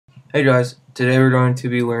Hey guys, today we're going to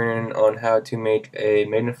be learning on how to make a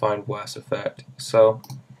magnifying glass effect. So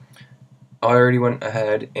I already went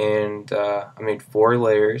ahead and I made 4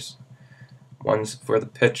 layers. One's for the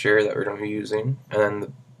picture that we're going to be using, and then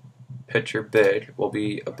the picture big will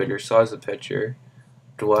be a bigger size of picture,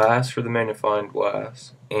 glass for the magnifying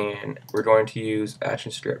glass, and we're going to use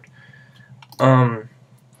action script. Um,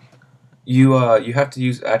 you have to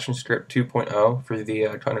use ActionScript 2.0 for the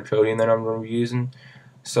kind of coding that I'm going to be using.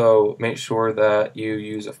 So make sure that you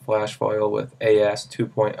use a flash file with AS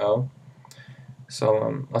 2.0.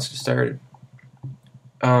 So let's get started.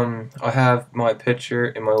 I have my picture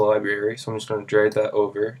in my library, so I'm just going to drag that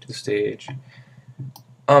over to the stage.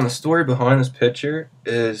 The story behind this picture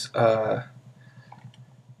is my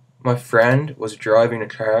friend was driving a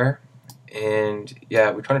car, and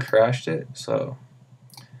yeah, we kind of crashed it. So,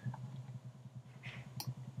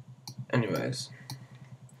 anyways,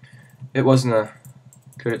 it wasn't a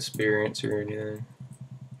good experience or anything.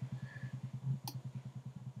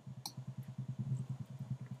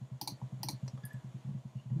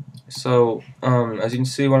 So, as you can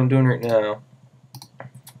see, what I'm doing right now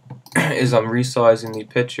is I'm resizing the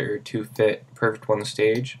picture to fit perfect on the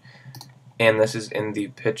stage, and this is in the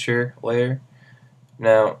picture layer.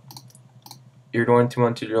 Now, you're going to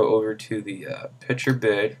want to go over to the picture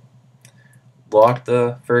bid, lock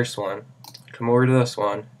the first one, come over to this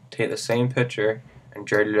one, take the same picture, and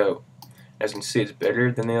drag it out. As you can see, it's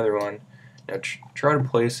bigger than the other one. Now, try to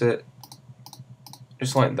place it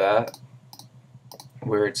just like that,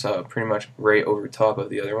 where it's pretty much right over top of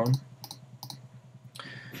the other one.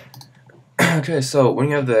 Okay, so when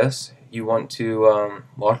you have this, you want to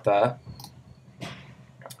lock that,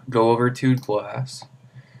 go over to glass,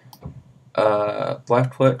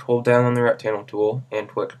 left click, hold down on the rectangle tool, and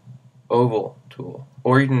click oval tool,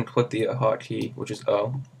 or you can click the hotkey, which is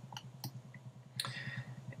O,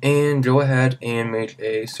 and go ahead and make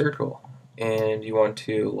a circle. And you want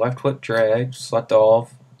to left click, drag, select all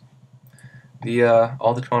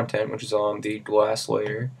the content which is on the glass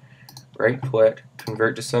layer, right click,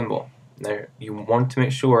 convert to symbol. There, you want to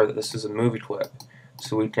make sure that this is a movie clip,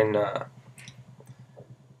 so we can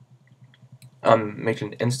make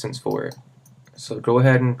an instance for it. So go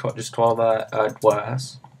ahead and just call that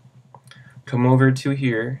glass. Come over to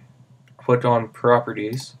here, click on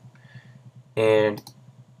properties, and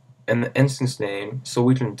in the instance name, so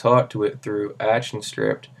we can talk to it through action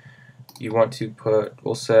script, you want to put,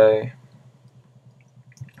 we'll say,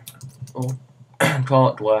 we'll call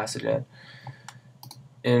it glass again.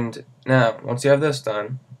 And now, once you have this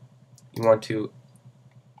done, you want to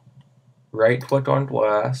right click on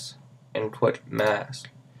glass and click mask.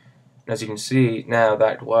 And as you can see, now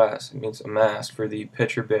that glass means a mask for the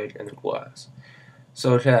picture big and the glass.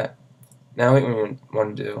 So okay, now what you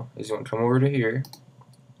want to do is you want to come over to here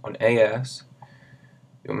on AS.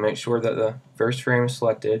 You'll make sure that the first frame is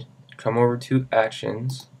selected. Come over to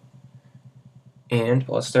actions, and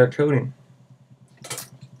let's start coding.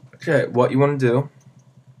 Okay, what you want to do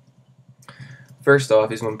first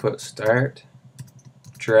off is you want to put start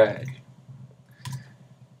drag,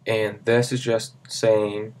 and this is just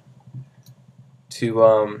saying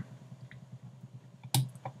to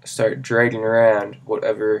start dragging around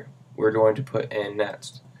whatever we're going to put in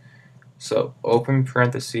next. So open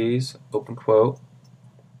parentheses, open quote,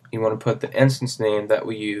 you want to put the instance name that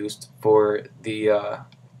we used for the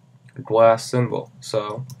glass symbol.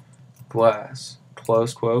 So glass,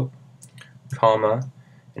 close quote, comma,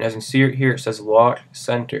 and as you can see right here it says lock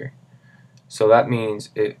center. So that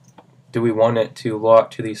means do we want it to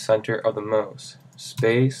lock to the center of the mouse?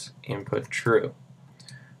 Space and put true.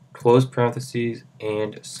 Close parentheses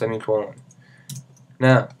and semicolon.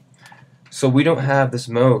 Now, so we don't have this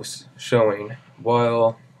mouse showing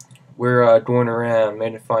while we're going around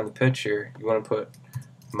magnifying the picture. You want to put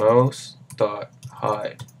mouse dot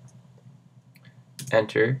hide.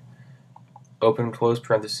 Enter. Open close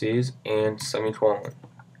parentheses and semicolon.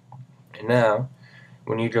 And now,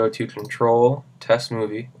 when you go to Control Test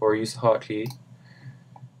Movie or use the hotkey,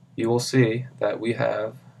 you will see that we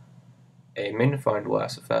have a magnifying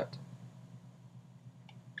glass effect,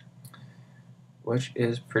 which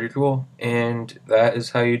is pretty cool, and that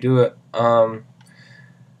is how you do it.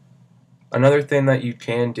 Another thing that you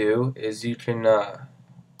can do is you can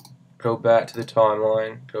go back to the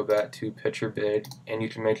timeline, go back to picture big, and you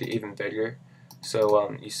can make it even bigger.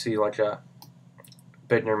 So you see like a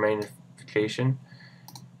bigger magnification,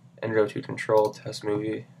 and go to Control Test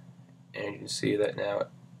Movie, and you can see that now it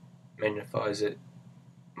magnifies it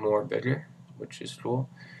more bigger, which is cool.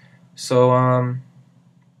 So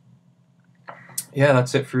yeah,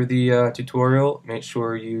 that's it for the tutorial. Make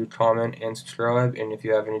sure you comment and subscribe, and if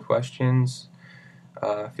you have any questions,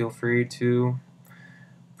 feel free to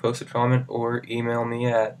post a comment or email me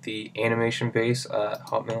at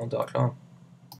theanimationbase@hotmail.com.